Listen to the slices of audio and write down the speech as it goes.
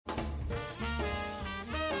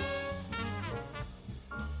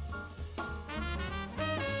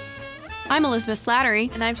I'm Elizabeth Slattery.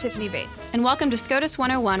 And I'm Tiffany Bates. And welcome to SCOTUS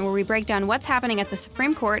 101, where we break down what's happening at the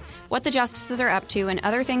Supreme Court, what the justices are up to, and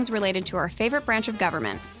other things related to our favorite branch of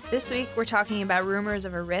government. This week, we're talking about rumors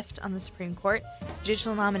of a rift on the Supreme Court,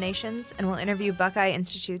 judicial nominations, and we'll interview Buckeye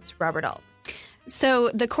Institute's Robert Alt. So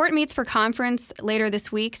the court meets for conference later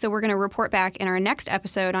this week, so we're going to report back in our next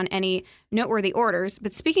episode on any noteworthy orders.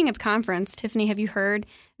 But speaking of conference, Tiffany, have you heard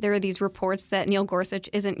there are these reports that Neil Gorsuch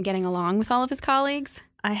isn't getting along with all of his colleagues?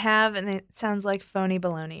 I have, and it sounds like phony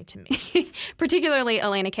baloney to me. Particularly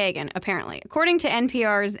Elena Kagan, apparently. According to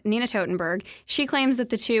NPR's Nina Totenberg, she claims that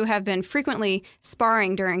the two have been frequently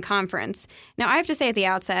sparring during conference. Now, I have to say at the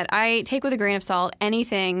outset, I take with a grain of salt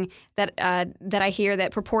anything that I hear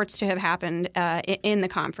that purports to have happened in the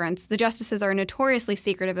conference. The justices are notoriously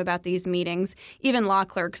secretive about these meetings. Even law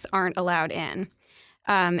clerks aren't allowed in.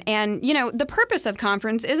 And, you know, the purpose of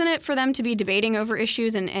conference, isn't it for them to be debating over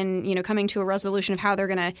issues and you know, coming to a resolution of how they're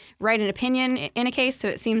going to write an opinion in a case? So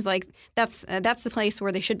it seems like that's the place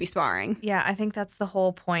where they should be sparring. Yeah, I think that's the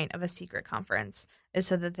whole point of a secret conference, is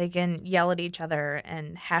so that they can yell at each other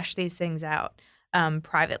and hash these things out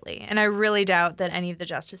privately. And I really doubt that any of the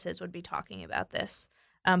justices would be talking about this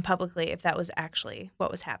publicly if that was actually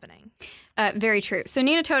what was happening. Very true. So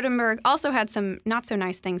Nina Totenberg also had some not so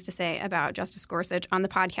nice things to say about Justice Gorsuch on the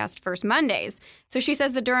podcast First Mondays. So she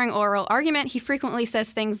says that during oral argument, he frequently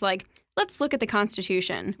says things like, let's look at the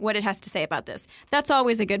Constitution, what it has to say about this. That's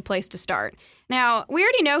always a good place to start. Now, we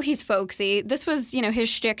already know he's folksy. This was, you know, his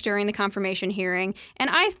shtick during the confirmation hearing, and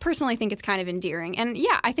I personally think it's kind of endearing. And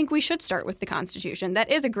yeah, I think we should start with the Constitution.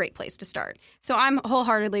 That is a great place to start. So I'm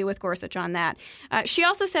wholeheartedly with Gorsuch on that. She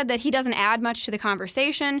also said that he doesn't add much to the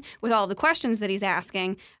conversation with all the questions that he's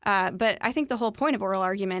asking, but I think the whole point of oral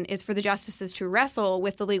argument is for the justices to wrestle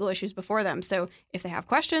with the legal issues before them. So if they have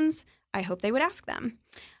questions, I hope they would ask them.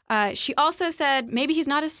 She also said maybe he's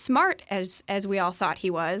not as smart as we all thought he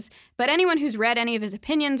was, but anyone who's read any of his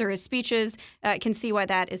opinions or his speeches can see why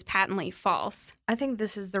that is patently false. I think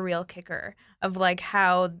this is the real kicker of like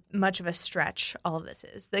how much of a stretch all of this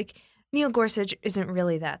is. Like, Neil Gorsuch isn't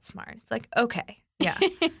really that smart. It's like, okay, yeah.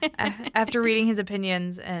 After reading his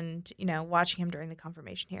opinions and, you know, watching him during the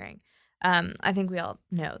confirmation hearing, I think we all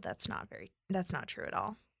know that's not true at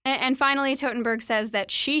all. And finally, Totenberg says that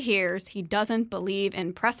she hears he doesn't believe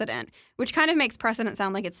in precedent, which kind of makes precedent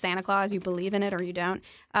sound like it's Santa Claus. You believe in it or you don't.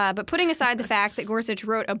 But putting aside the fact that Gorsuch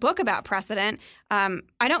wrote a book about precedent,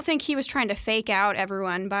 I don't think he was trying to fake out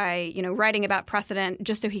everyone by, you know, writing about precedent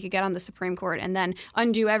just so he could get on the Supreme Court and then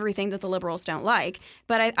undo everything that the liberals don't like.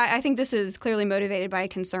 But I think this is clearly motivated by a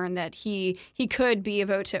concern that he could be a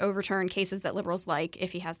vote to overturn cases that liberals like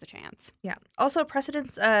if he has the chance. Yeah. Also,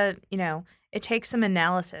 precedents, you know, it takes some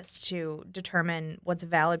analysis to determine what's a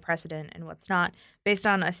valid precedent and what's not based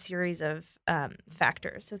on a series of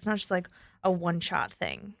factors. So it's not just like a one-shot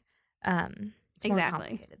thing. It's more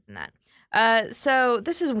complicated than that. So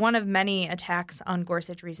this is one of many attacks on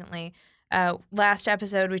Gorsuch recently. Last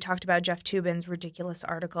episode, we talked about Jeff Toobin's ridiculous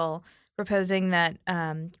article proposing that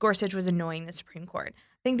Gorsuch was annoying the Supreme Court.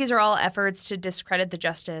 I think these are all efforts to discredit the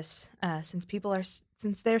justice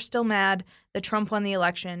since they're still mad that Trump won the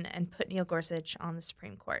election and put Neil Gorsuch on the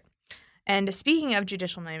Supreme Court. And speaking of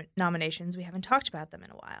judicial nominations, we haven't talked about them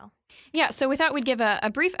in a while. Yeah, so we thought we'd give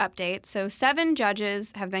a brief update. So 7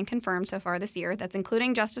 judges have been confirmed so far this year. That's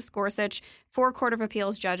including Justice Gorsuch, 4 Court of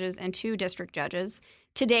Appeals judges, and 2 district judges.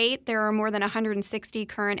 To date, there are more than 160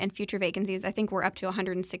 current and future vacancies. I think we're up to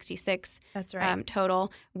 166 That's right.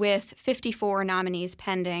 Total, with 54 nominees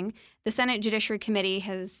pending. The Senate Judiciary Committee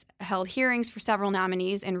has held hearings for several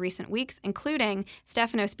nominees in recent weeks, including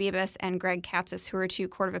Stefanos Bibas and Greg Katsas, who are 2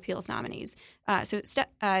 Court of Appeals nominees.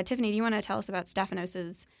 Tiffany, do you want to tell us about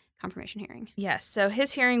Stefanos's confirmation hearing? Yes. So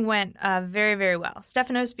his hearing went very, very well.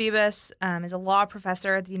 Stefanos Bibas is a law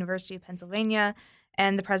professor at the University of Pennsylvania,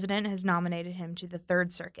 and the president has nominated him to the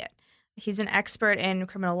Third Circuit. He's an expert in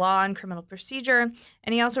criminal law and criminal procedure,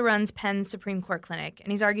 and he also runs Penn's Supreme Court Clinic,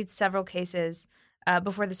 and he's argued several cases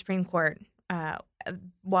before the Supreme Court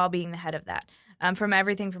while being the head of that, from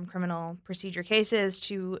everything from criminal procedure cases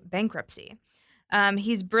to bankruptcy.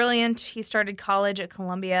 He's brilliant. He started college at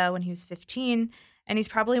Columbia when he was 15, and he's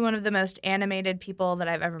probably one of the most animated people that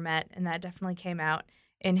I've ever met, and that definitely came out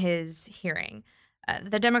in his hearing.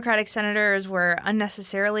 The Democratic senators were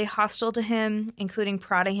unnecessarily hostile to him, including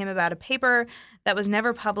prodding him about a paper that was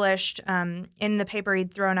never published. In the paper,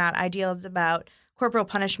 he'd thrown out ideas about corporal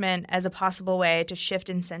punishment as a possible way to shift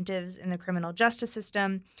incentives in the criminal justice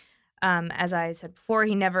system. As I said before,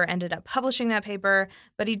 he never ended up publishing that paper,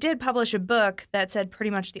 but he did publish a book that said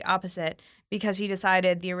pretty much the opposite because he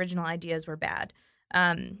decided the original ideas were bad.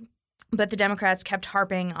 But the Democrats kept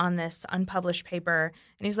harping on this unpublished paper.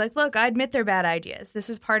 And he's like, look, I admit they're bad ideas. This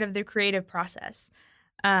is part of the creative process.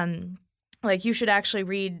 You should actually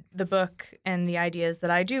read the book and the ideas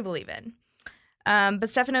that I do believe in. But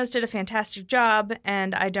Stefanos did a fantastic job,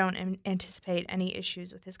 and I don't anticipate any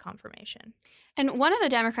issues with his confirmation. And one of the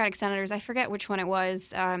Democratic senators, I forget which one it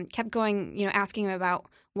was, kept going, asking him about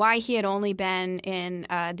why he had only been in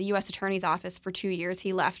the U.S. Attorney's Office for 2 years.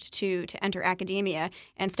 He left to enter academia.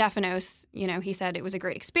 And Stefanos, he said it was a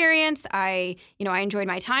great experience. I enjoyed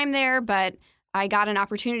my time there, but I got an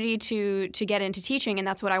opportunity to get into teaching, and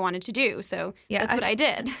that's what I wanted to do. So that's what I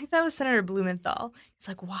did. I think that was Senator Blumenthal. He's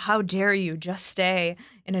like, well, how dare you just stay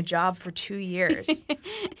in a job for 2 years?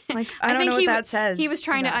 I don't know what that says. He was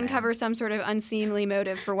trying to uncover some sort of unseemly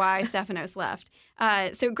motive for why Stefanos left.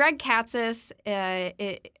 So Greg Katsas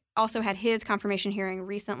also had his confirmation hearing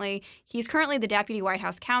recently. He's currently the Deputy White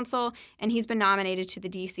House Counsel, and he's been nominated to the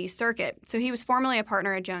D.C. Circuit. So he was formerly a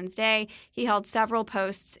partner at Jones Day. He held several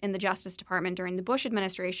posts in the Justice Department during the Bush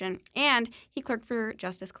administration, and he clerked for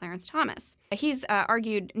Justice Clarence Thomas. He's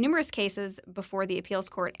argued numerous cases before the Appeals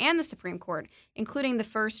Court and the Supreme Court, including the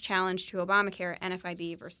first challenge to Obamacare,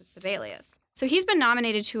 NFIB versus Sebelius. So he's been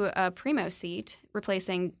nominated to a Primo seat,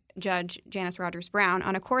 replacing Judge Janice Rogers Brown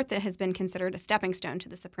on a court that has been considered a stepping stone to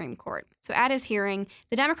the Supreme Court. So at his hearing,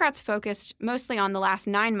 the Democrats focused mostly on the last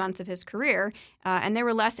 9 months of his career, and they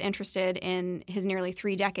were less interested in his nearly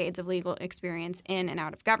 3 decades of legal experience in and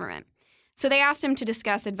out of government. So they asked him to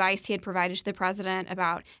discuss advice he had provided to the president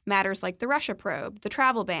about matters like the Russia probe, the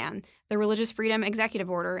travel ban, the Religious Freedom Executive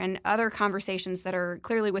Order, and other conversations that are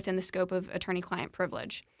clearly within the scope of attorney-client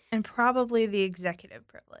privilege. And probably the executive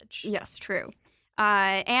privilege. Yes, true.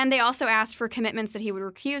 And they also asked for commitments that he would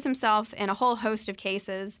recuse himself in a whole host of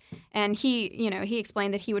cases. And he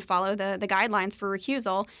explained that he would follow the guidelines for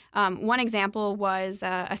recusal. One example was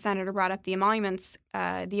a senator brought up the emoluments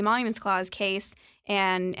clause case,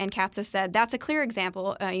 and Katsas said that's a clear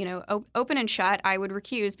example. Open and shut, I would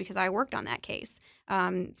recuse because I worked on that case.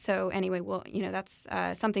 So anyway, that's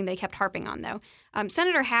something they kept harping on, though.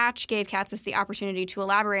 Senator Hatch gave Katsas the opportunity to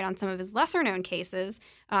elaborate on some of his lesser-known cases,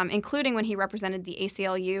 including when he represented the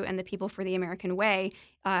ACLU and the People for the American Way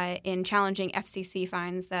in challenging FCC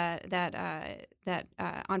fines that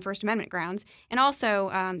on First Amendment grounds, and also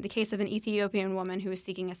the case of an Ethiopian woman who was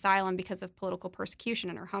seeking asylum because of political persecution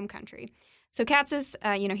in her home country. So Katsas,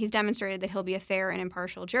 he's demonstrated that he'll be a fair and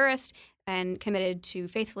impartial jurist and committed to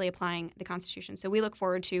faithfully applying the Constitution. So we look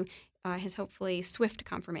forward to his hopefully swift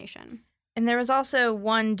confirmation. And there was also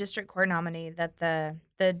one district court nominee that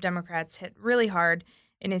the Democrats hit really hard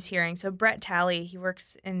in his hearing. So Brett Talley, he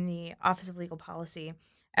works in the Office of Legal Policy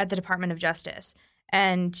at the Department of Justice.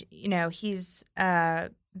 And, he's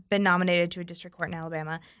been nominated to a district court in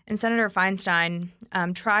Alabama. And Senator Feinstein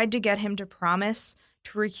tried to get him to promise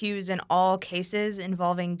to recuse in all cases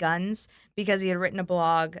involving guns because he had written a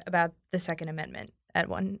blog about the Second Amendment at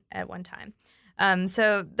one time.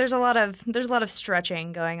 So there's a lot of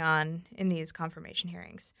stretching going on in these confirmation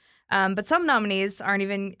hearings. But some nominees aren't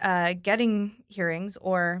even getting hearings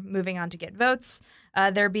or moving on to get votes.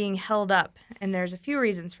 They're being held up, and there's a few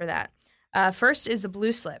reasons for that. First is the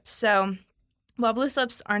blue slips. So while blue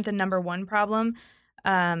slips aren't the number one problem,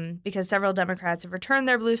 because several Democrats have returned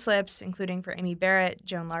their blue slips, including for Amy Barrett,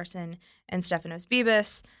 Joan Larson, and Stefanos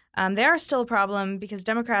Bibas. They are still a problem because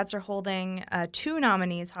Democrats are holding 2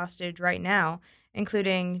 nominees hostage right now,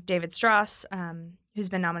 including David Strauss, who's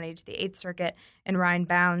been nominated to the 8th Circuit, and Ryan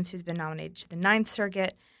Bounds, who's been nominated to the 9th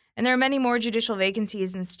Circuit. And there are many more judicial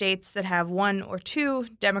vacancies in states that have 1 or 2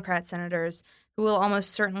 Democrat senators who will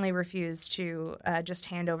almost certainly refuse to just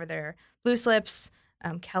hand over their blue slips.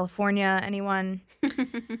 California, anyone?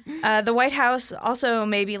 The White House also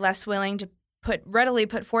may be less willing to readily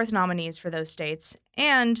put forth nominees for those states,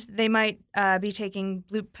 and they might be taking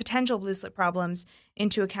potential blue slip problems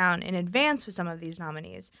into account in advance with some of these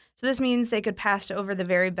nominees. So this means they could pass over the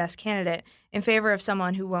very best candidate in favor of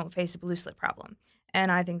someone who won't face a blue slip problem,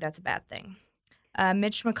 and I think that's a bad thing.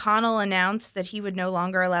 Mitch McConnell announced that he would no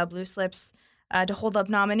longer allow blue slips to hold up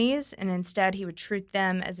nominees, and instead he would treat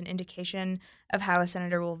them as an indication of how a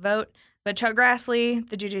senator will vote. But Chuck Grassley,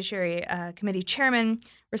 the Judiciary Committee chairman,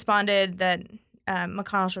 responded that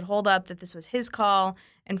McConnell should hold up, that this was his call,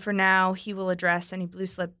 and for now he will address any blue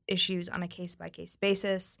slip issues on a case-by-case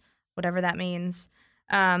basis, whatever that means.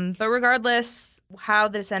 But regardless how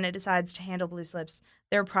the Senate decides to handle blue slips,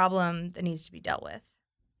 they're a problem that needs to be dealt with.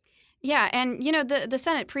 Yeah, and the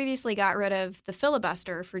Senate previously got rid of the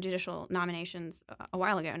filibuster for judicial nominations a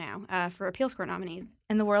while ago now for appeals court nominees.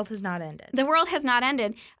 And the world has not ended. The world has not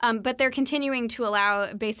ended, but they're continuing to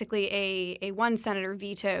allow basically a one senator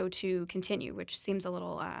veto to continue, which seems a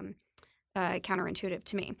little counterintuitive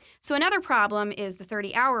to me. So another problem is the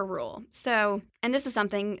 30-hour rule. So, and this is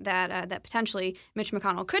something that potentially Mitch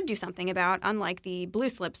McConnell could do something about, unlike the blue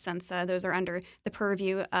slips, since those are under the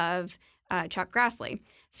purview of Chuck Grassley.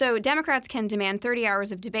 So Democrats can demand 30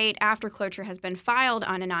 hours of debate after cloture has been filed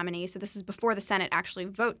on a nominee. So this is before the Senate actually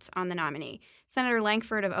votes on the nominee. Senator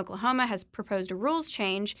Lankford of Oklahoma has proposed a rules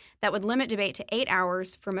change that would limit debate to 8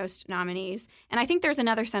 hours for most nominees. And I think there's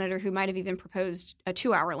another senator who might have even proposed a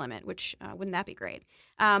 2-hour limit, which wouldn't that be great?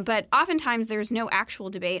 But oftentimes there's no actual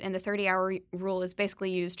debate, and the 30-hour rule is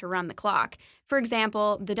basically used to run the clock. For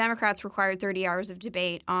example, the Democrats required 30 hours of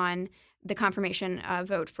debate on the confirmation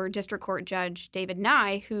vote for District Court Judge David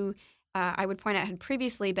Nye, who I would point out had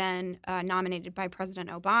previously been nominated by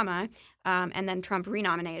President Obama, and then Trump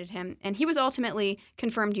renominated him. And he was ultimately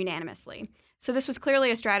confirmed unanimously. So this was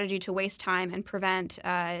clearly a strategy to waste time and prevent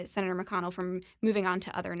Senator McConnell from moving on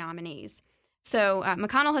to other nominees. So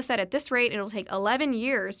McConnell has said at this rate, it'll take 11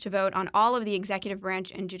 years to vote on all of the executive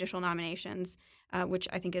branch and judicial nominations, which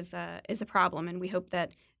I think is a problem. And we hope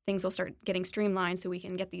that things will start getting streamlined so we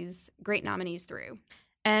can get these great nominees through.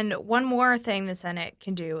 And one more thing the Senate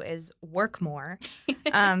can do is work more.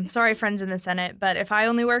 Sorry, friends in the Senate, but if I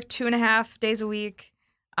only worked 2.5 days a week,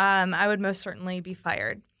 I would most certainly be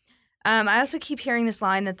fired. I also keep hearing this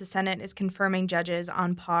line that the Senate is confirming judges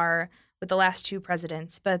on par with the last 2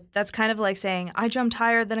 presidents, but that's kind of like saying, I jumped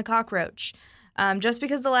higher than a cockroach. Just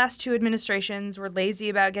because the last 2 administrations were lazy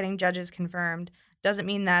about getting judges confirmed doesn't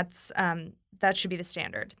mean that should be the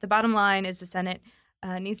standard. The bottom line is the Senate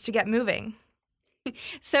needs to get moving.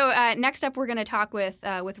 So next up, we're going to talk with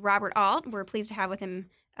Robert Alt. We're pleased to have with him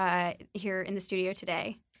here in the studio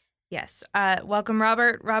today. Yes. Welcome,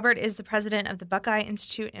 Robert. Robert is the president of the Buckeye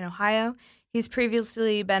Institute in Ohio. He's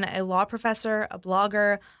previously been a law professor, a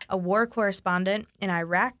blogger, a war correspondent in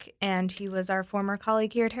Iraq, and he was our former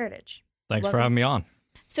colleague here at Heritage. Thanks for having me on.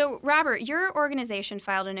 So, Robert, your organization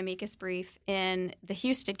filed an amicus brief in the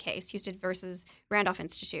Husted case, Husted versus Randolph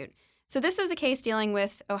Institute. So this is a case dealing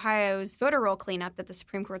with Ohio's voter roll cleanup that the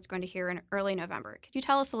Supreme Court's going to hear in early November. Could you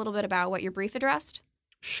tell us a little bit about what your brief addressed?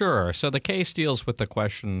 Sure. So the case deals with the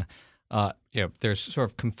question, there's sort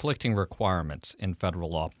of conflicting requirements in federal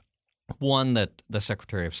law. One, that the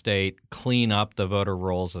Secretary of State clean up the voter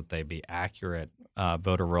rolls, that they be accurate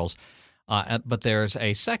voter rolls. But there's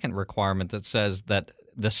a second requirement that says that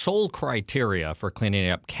the sole criteria for cleaning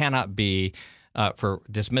up cannot be, for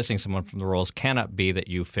dismissing someone from the rolls, cannot be that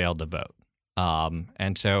you failed to vote.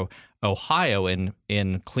 And so Ohio,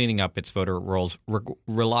 in cleaning up its voter rolls,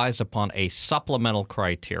 relies upon a supplemental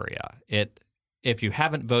criteria. If you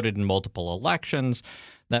haven't voted in multiple elections,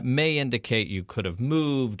 that may indicate you could have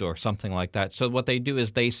moved or something like that. So what they do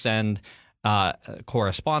is they send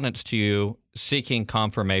correspondence to you seeking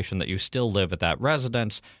confirmation that you still live at that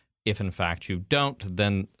residence. If, in fact, you don't,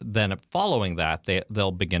 then following that,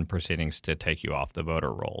 they'll begin proceedings to take you off the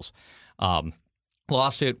voter rolls.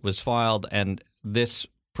 Lawsuit was filed, and this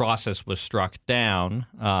process was struck down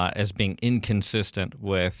as being inconsistent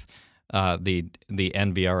with the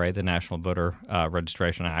NVRA, the National Voter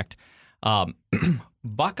Registration Act.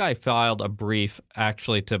 Buckeye filed a brief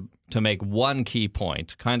actually to make one key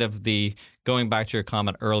point, kind of going back to your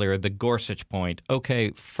comment earlier, the Gorsuch point. Okay,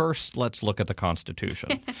 first let's look at the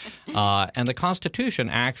Constitution. And the Constitution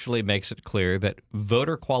actually makes it clear that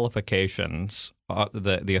voter qualifications,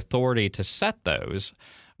 the authority to set those,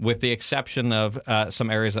 with the exception of some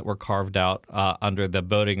areas that were carved out under the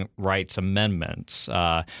Voting Rights Amendments,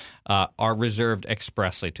 are reserved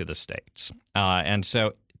expressly to the states. And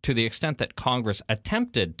so to the extent that Congress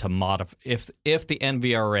attempted to modify, if the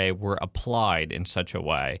NVRA were applied in such a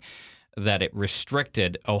way that it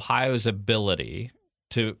restricted Ohio's ability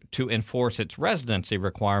to enforce its residency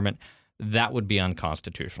requirement, that would be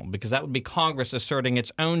unconstitutional, because that would be Congress asserting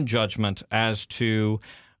its own judgment as to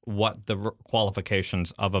what the qualifications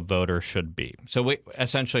of a voter should be. So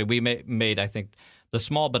we made, I think, the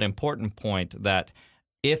small but important point that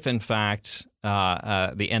if, in fact,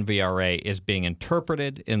 the NVRA is being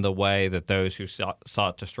interpreted in the way that those who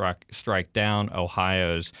sought to strike down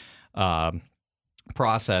Ohio's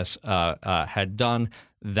process had done,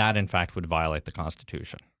 that, in fact, would violate the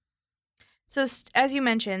Constitution. So, as you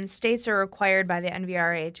mentioned, states are required by the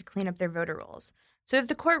NVRA to clean up their voter rolls. So if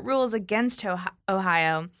the court rules against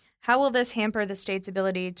Ohio, how will this hamper the state's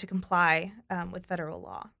ability to comply with federal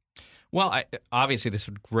law? Well, obviously, this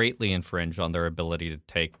would greatly infringe on their ability to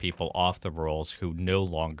take people off the rolls who no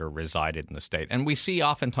longer resided in the state. And we see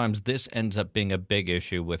oftentimes this ends up being a big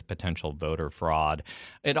issue with potential voter fraud.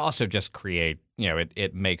 It also just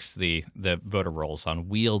it makes the voter rolls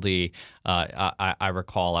unwieldy. I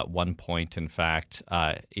recall at one point, in fact,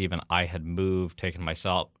 even I had taken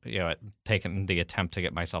the attempt to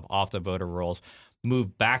get myself off the voter rolls,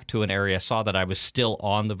 moved back to an area, saw that I was still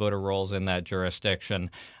on the voter rolls in that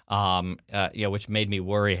jurisdiction, which made me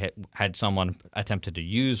worry. Had someone attempted to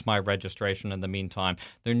use my registration in the meantime?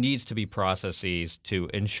 There needs to be processes to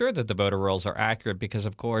ensure that the voter rolls are accurate because,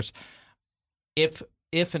 of course, if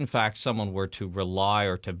in fact someone were to rely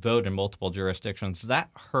or to vote in multiple jurisdictions, that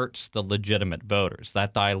hurts the legitimate voters.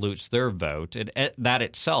 That dilutes their vote. That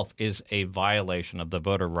itself is a violation of the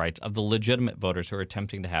voter rights of the legitimate voters who are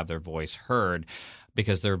attempting to have their voice heard,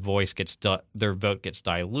 because their vote gets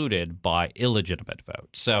diluted by illegitimate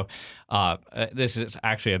votes. So this is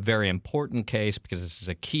actually a very important case because this is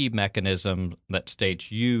a key mechanism that states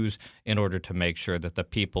use in order to make sure that the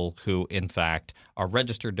people who, in fact, are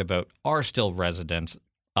registered to vote are still residents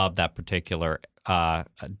of that particular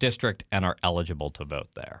district and are eligible to vote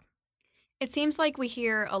there. It seems like we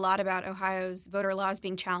hear a lot about Ohio's voter laws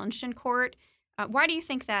being challenged in court. Why do you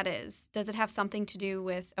think that is? Does it have something to do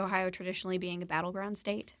with Ohio traditionally being a battleground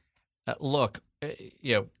state? Look,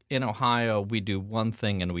 in Ohio, we do one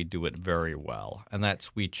thing and we do it very well, and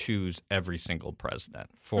that's we choose every single president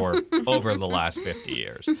for over the last 50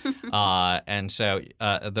 years. And so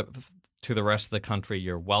to the rest of the country,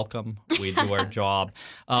 you're welcome. We do our job.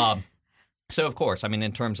 So, of course, I mean,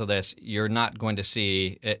 in terms of this, you're not going to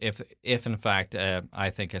see if in fact, I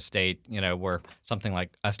think a state, where something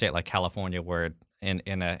like a state like California, where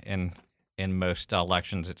in most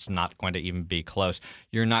elections it's not going to even be close,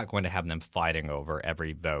 you're not going to have them fighting over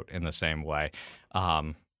every vote in the same way.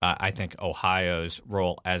 I think Ohio's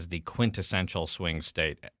role as the quintessential swing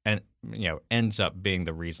state ends up being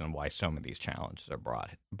the reason why so many of these challenges are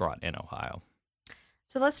brought in Ohio.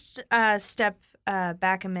 So let's step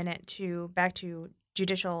back a minute back to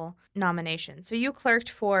judicial nominations. So you clerked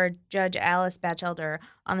for Judge Alice Batchelder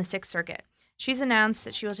on the Sixth Circuit. She's announced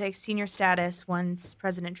that she will take senior status once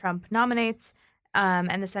President Trump nominates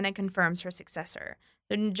and the Senate confirms her successor.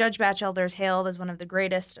 So Judge Batchelder is hailed as one of the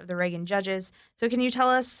greatest of the Reagan judges. So can you tell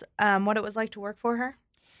us what it was like to work for her?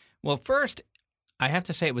 Well, first, I have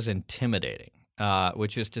to say it was intimidating,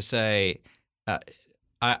 which is to say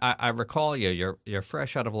I recall you're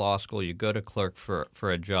fresh out of law school. You go to clerk for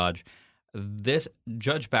a judge. This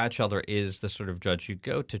Judge Batchelder is the sort of judge you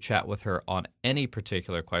go to chat with her on any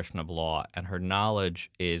particular question of law, and her knowledge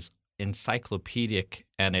is encyclopedic,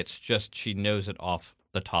 and it's just she knows it off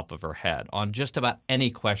the top of her head on just about any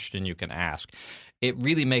question you can ask. It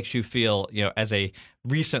really makes you feel, as a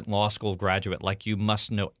recent law school graduate, like you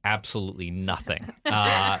must know absolutely nothing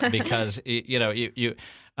because you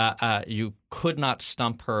could not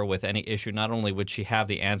stump her with any issue. Not only would she have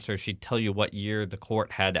the answer, she'd tell you what year the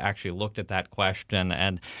court had actually looked at that question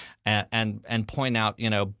and point out,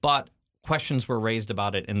 but questions were raised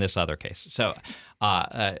about it in this other case. So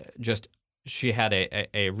she had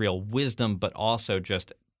a real wisdom, but also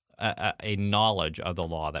just a knowledge of the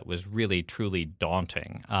law that was really, truly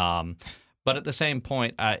daunting. But at the same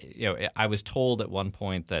point, I was told at one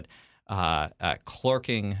point that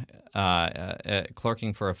clerking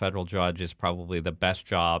for a federal judge is probably the best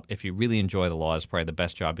job. If you really enjoy the law, is probably the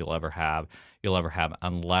best job you'll ever have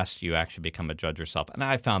unless you actually become a judge yourself. And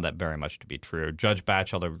I found that very much to be true. Judge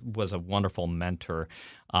Batchelder was a wonderful mentor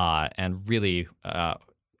and really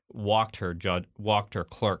walked her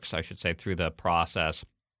clerks, I should say, through the process.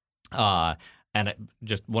 And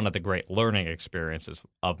just one of the great learning experiences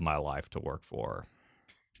of my life to work for her.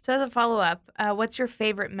 So as a follow-up, what's your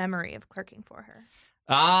favorite memory of clerking for her?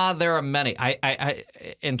 There are many. I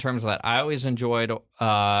in terms of that, I always enjoyed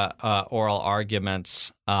oral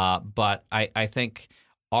arguments, but I think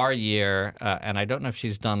our year, and I don't know if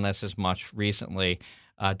she's done this as much recently,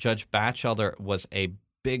 Judge Batchelder was a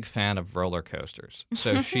big fan of roller coasters.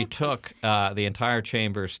 So she took the entire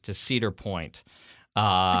chambers to Cedar Point.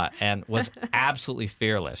 And was absolutely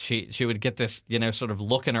fearless. She would get this, sort of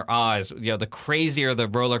look in her eyes. The crazier the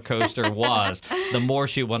roller coaster was, the more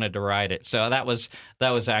she wanted to ride it. So that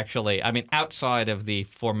was actually, I mean, outside of the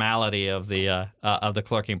formality of the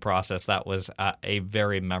clerking process, that was a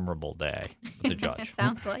very memorable day with the judge. It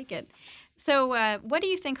sounds like it. So, what do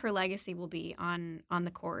you think her legacy will be on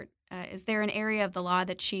the court? Is there an area of the law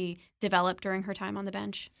that she developed during her time on the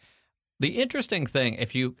bench? The interesting thing,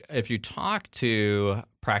 if you talk to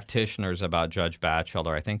practitioners about Judge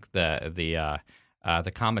Batchelder, I think the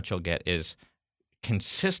comment you'll get is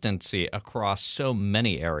consistency across so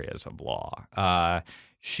many areas of law.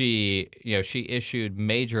 She issued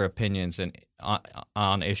major opinions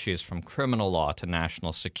on issues from criminal law to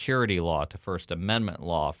national security law to First Amendment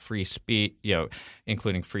law, free speech,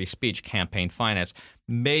 including free speech, campaign finance,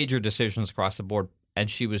 major decisions across the board. And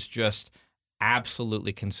she was just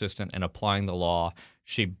absolutely consistent in applying the law.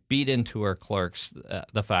 She beat into her clerks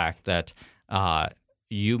the fact that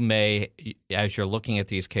you may, as you're looking at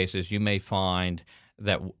these cases, you may find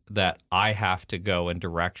that I have to go in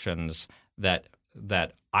directions that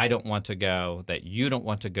I don't want to go, that you don't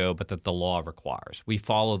want to go, but that the law requires. We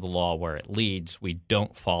follow the law where it leads. We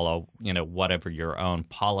don't follow, whatever your own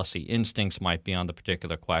policy instincts might be on the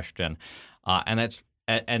particular question,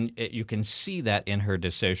 you can see that in her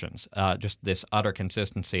decisions. Just this utter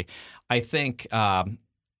consistency. I think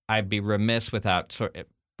I'd be remiss without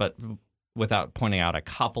pointing out a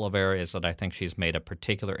couple of areas that I think she's made a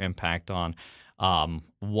particular impact on.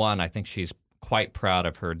 One, I think she's quite proud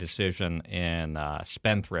of her decision in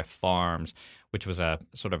Spendthrift Farms, which was a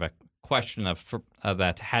sort of a question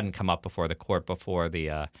that hadn't come up before the court before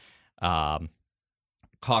the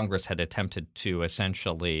Congress had attempted to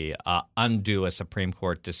essentially undo a Supreme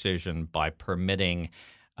Court decision by permitting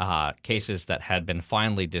cases that had been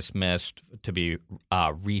finally dismissed to be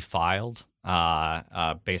refiled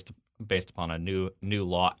based upon a new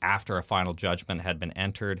law after a final judgment had been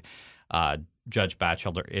entered. Judge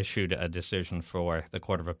Batchelder issued a decision for the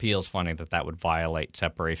Court of Appeals finding that would violate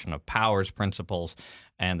separation of powers principles,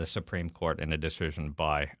 and the Supreme Court, in a decision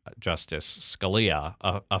by Justice Scalia,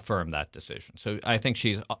 affirmed that decision. So I think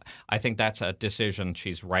that's a decision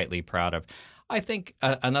she's rightly proud of. I think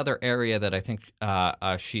another area that I think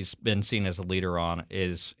she's been seen as a leader on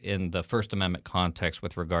is in the First Amendment context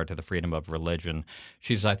with regard to the freedom of religion.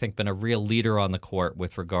 She's, I think, been a real leader on the court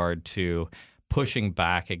with regard to pushing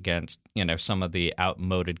back against, some of the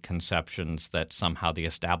outmoded conceptions that somehow the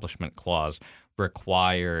Establishment Clause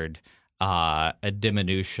required a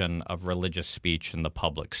diminution of religious speech in the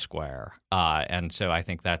public square. And so I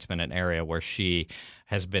think that's been an area where she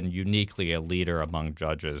has been uniquely a leader among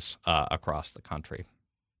judges across the country.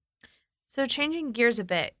 So changing gears a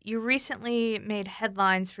bit, you recently made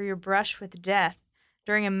headlines for your brush with death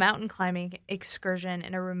during a mountain climbing excursion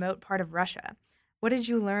in a remote part of Russia. What did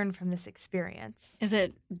you learn from this experience? Is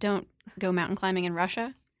it don't go mountain climbing in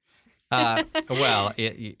Russia? I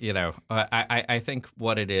think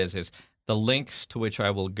what it is the lengths to which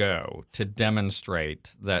I will go to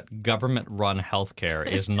demonstrate that government-run healthcare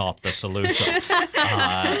is not the solution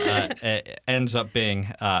ends up being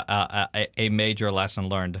a major lesson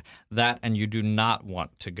learned. That, and you do not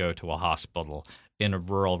want to go to a hospital in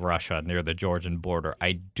rural Russia near the Georgian border.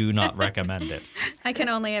 I do not recommend it. I can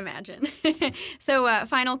only imagine. So,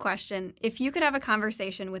 final question. If you could have a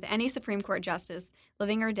conversation with any Supreme Court justice,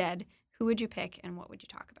 living or dead, who would you pick and what would you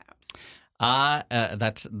talk about?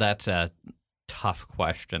 That's a tough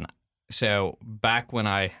question. So back when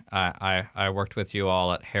I worked with you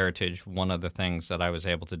all at Heritage, one of the things that I was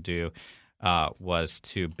able to do was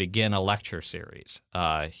to begin a lecture series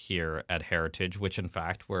here at Heritage, which in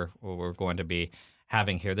fact we're going to be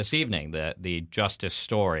having here this evening, the Justice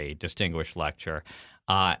Story Distinguished Lecture.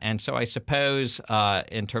 And so I suppose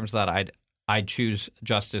in terms of that, I'd choose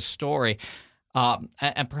Justice Story.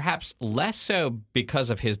 And perhaps less so because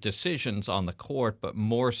of his decisions on the court, but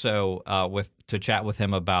more so to chat with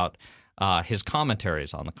him about his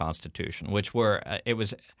commentaries on the Constitution, which were it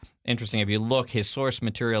was interesting. If you look, his source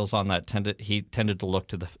materials on that he tended to look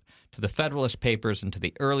to the Federalist Papers and to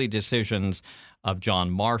the early decisions of John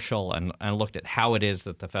Marshall, and looked at how it is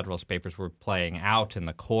that the Federalist Papers were playing out in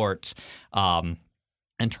the courts.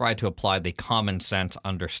 And tried to apply the common sense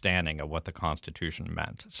understanding of what the Constitution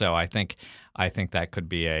meant. So I think that could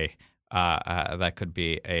be a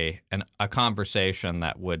conversation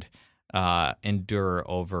that would endure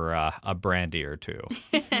over a brandy or two.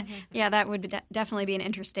 Yeah, that would definitely be an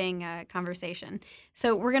interesting conversation.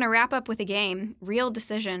 So we're going to wrap up with a game, Real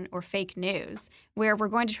Decision or Fake News, where we're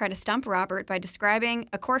going to try to stump Robert by describing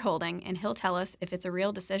a court holding, and he'll tell us if it's a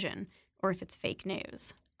real decision or if it's fake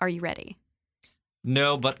news. Are you ready?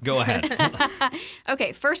 No, but go ahead.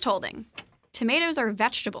 Okay, first holding. Tomatoes are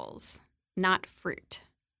vegetables, not fruit.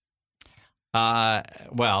 I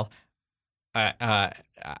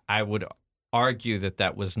would argue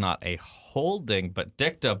that was not a holding, but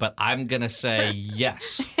dicta, but I'm going to say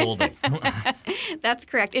yes, holding. That's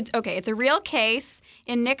correct. It's a real case.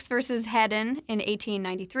 In Nix versus Hedden in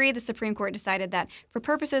 1893, the Supreme Court decided that for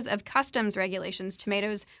purposes of customs regulations,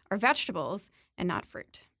 tomatoes are vegetables and not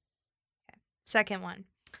fruit. Second one.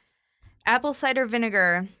 Apple cider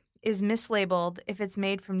vinegar is mislabeled if it's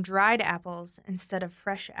made from dried apples instead of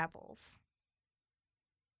fresh apples?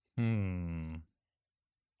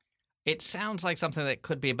 It sounds like something that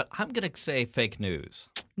could be, but I'm going to say fake news.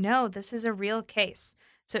 No, this is a real case.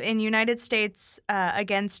 So in United States,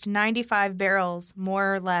 against 95 barrels,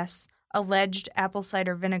 more or less, alleged apple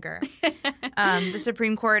cider vinegar, the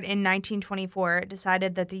Supreme Court in 1924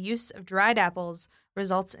 decided that the use of dried apples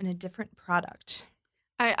results in a different product.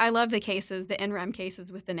 I love the cases, the in rem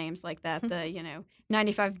cases with the names like that,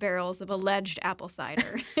 95 barrels of alleged apple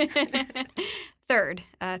cider. Third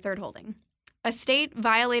holding. A state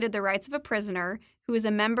violated the rights of a prisoner who is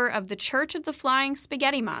a member of the Church of the Flying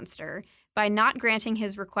Spaghetti Monster by not granting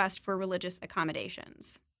his request for religious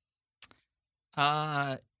accommodations.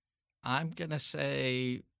 I'm going to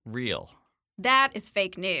say real. That is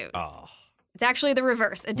fake news. Oh. It's actually the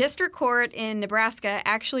reverse. A district court in Nebraska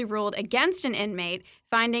actually ruled against an inmate,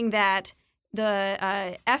 finding that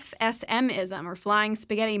the FSMism, or Flying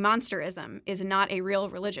Spaghetti Monsterism, is not a real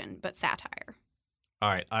religion, but satire. All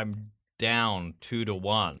right, I'm down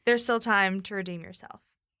 2-1. There's still time to redeem yourself.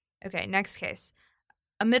 Okay, next case.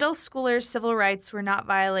 A middle schooler's civil rights were not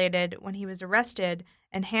violated when he was arrested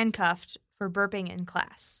and handcuffed for burping in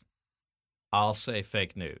class. I'll say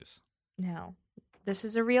fake news. No, this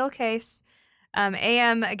is a real case.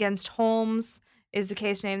 AM against Holmes is the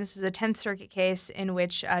case name. This was a 10th Circuit case in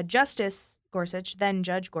which Justice Gorsuch, then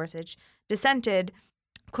Judge Gorsuch, dissented,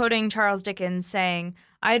 quoting Charles Dickens, saying,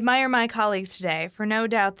 "I admire my colleagues today, for no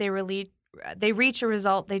doubt they reach a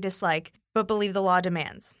result they dislike, but believe the law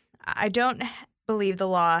demands. I don't believe the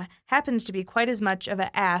law happens to be quite as much of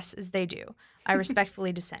an ass as they do. I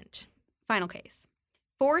respectfully dissent." Final case.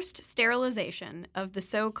 Forced sterilization of the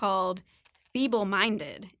so-called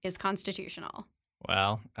feeble-minded is constitutional.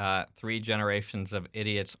 Well, 3 generations of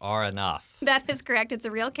idiots are enough. That is correct. It's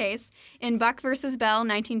a real case. In Buck v. Bell,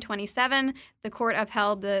 1927, the court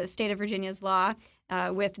upheld the state of Virginia's law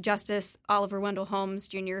with Justice Oliver Wendell Holmes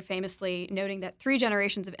Jr. famously noting that 3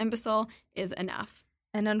 generations of imbecile is enough.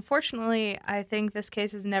 And unfortunately, I think this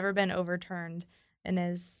case has never been overturned and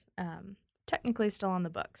is technically still on the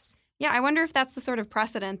books. Yeah, I wonder if that's the sort of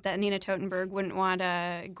precedent that Nina Totenberg wouldn't want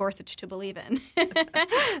Gorsuch to believe in.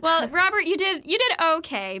 Well, Robert, you did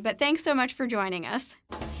okay, but thanks so much for joining us.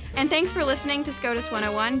 And thanks for listening to SCOTUS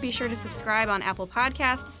 101. Be sure to subscribe on Apple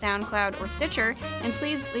Podcast, SoundCloud, or Stitcher, and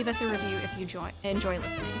please leave us a review if you enjoy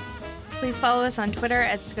listening. Please follow us on Twitter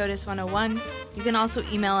at SCOTUS101. You can also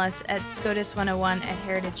email us at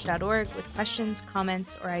SCOTUS101@heritage.org with questions,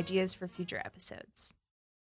 comments, or ideas for future episodes.